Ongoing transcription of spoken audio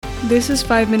This is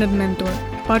 5 Minute Mentor,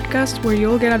 a podcast where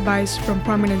you'll get advice from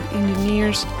prominent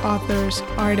engineers, authors,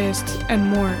 artists, and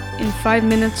more in 5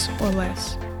 minutes or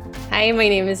less. Hi, my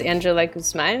name is Angela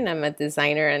Guzman. I'm a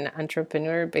designer and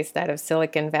entrepreneur based out of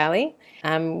Silicon Valley.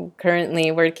 I'm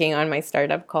currently working on my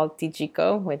startup called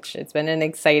Tijiko, which it's been an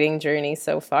exciting journey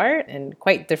so far and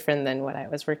quite different than what I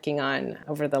was working on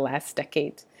over the last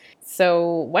decade. So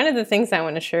one of the things I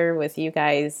want to share with you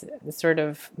guys is sort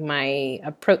of my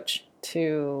approach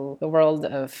to the world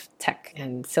of tech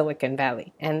and Silicon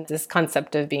Valley and this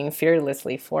concept of being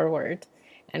fearlessly forward.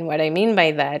 And what I mean by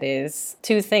that is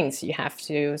two things. You have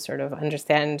to sort of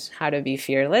understand how to be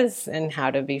fearless and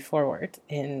how to be forward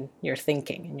in your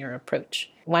thinking and your approach.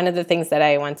 One of the things that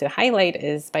I want to highlight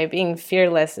is by being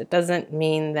fearless, it doesn't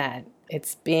mean that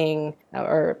it's being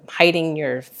or hiding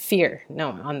your fear.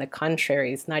 No, on the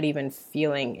contrary, it's not even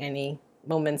feeling any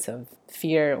moments of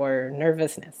fear or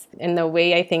nervousness. And the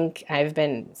way I think I've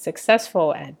been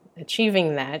successful at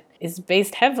achieving that is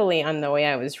based heavily on the way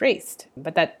I was raised.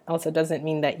 But that also doesn't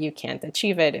mean that you can't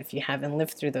achieve it if you haven't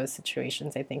lived through those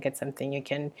situations. I think it's something you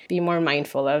can be more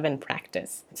mindful of and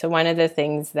practice. So one of the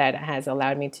things that has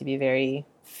allowed me to be very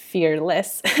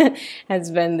fearless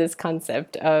has been this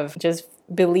concept of just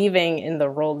believing in the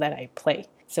role that I play.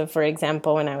 So for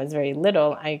example, when I was very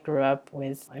little, I grew up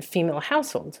with a female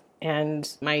household.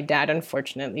 And my dad,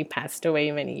 unfortunately, passed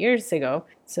away many years ago.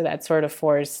 So that sort of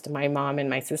forced my mom and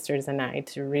my sisters and I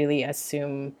to really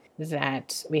assume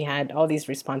that we had all these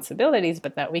responsibilities,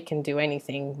 but that we can do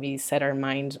anything we set our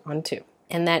mind onto.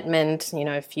 And that meant,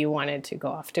 if you wanted to go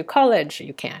off to college,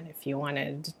 you can. If you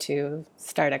wanted to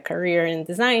start a career in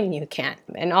design, you can.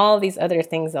 And all these other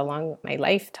things along my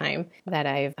lifetime that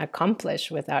I've accomplished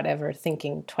without ever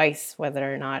thinking twice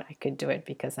whether or not I could do it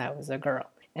because I was a girl.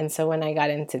 And so when I got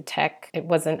into tech, it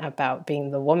wasn't about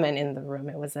being the woman in the room.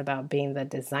 It was about being the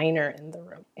designer in the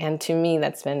room. And to me,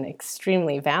 that's been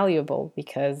extremely valuable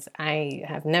because I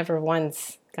have never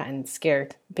once gotten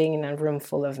scared being in a room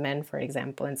full of men, for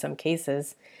example, in some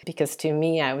cases, because to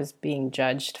me, I was being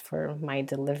judged for my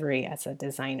delivery as a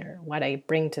designer, what I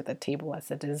bring to the table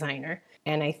as a designer.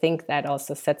 And I think that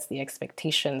also sets the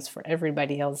expectations for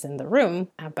everybody else in the room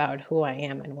about who I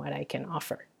am and what I can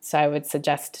offer. So I would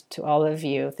suggest to all of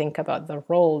you, think about the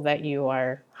role that you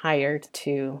are hired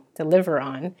to deliver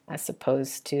on, as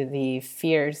opposed to the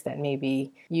fears that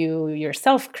maybe you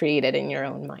yourself created in your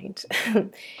own mind.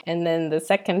 And then the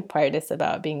second part is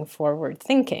about being forward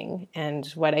thinking. And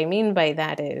what I mean by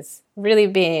that is really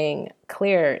being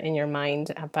clear in your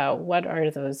mind about what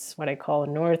are those, what I call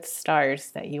North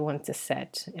Stars that you want to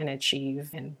set and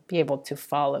achieve and be able to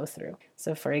follow through.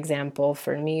 So for example,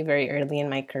 for me, very early in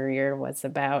my career was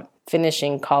about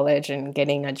finishing college and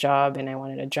getting a job, and I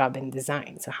wanted a job in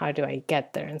design. So how do I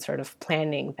get there, and sort of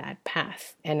planning that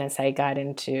path. And as I got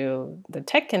into the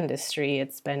tech industry,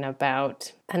 it's been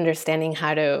about understanding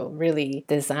how to really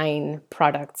design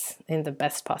products in the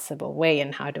best possible way,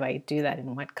 and how do I do that,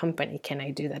 and what company can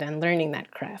I do that, and learning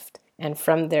that craft. And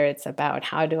from there, it's about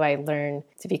how do I learn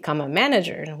to become a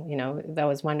manager? That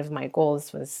was one of my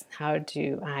goals, was how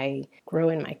do I grow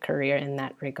in my career in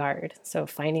that regard? So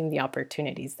finding the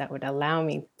opportunities that would allow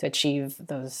me to achieve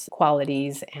those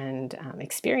qualities and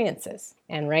experiences.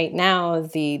 And right now,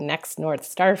 the next North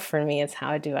Star for me is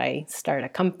how do I start a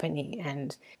company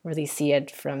and really see it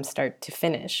from start to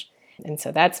finish. And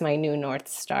so that's my new North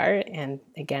Star. And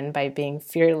again, by being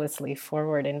fearlessly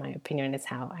forward, in my opinion, is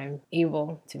how I'm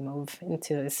able to move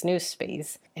into this new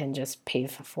space and just pave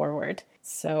forward.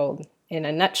 So in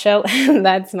a nutshell,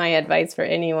 that's my advice for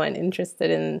anyone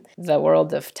interested in the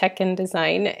world of tech and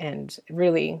design. And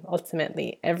really,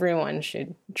 ultimately, everyone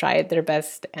should try it their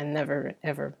best and never,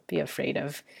 ever be afraid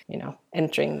of,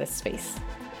 entering this space.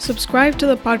 Subscribe to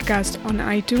the podcast on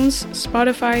iTunes,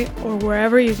 Spotify, or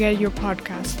wherever you get your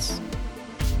podcasts.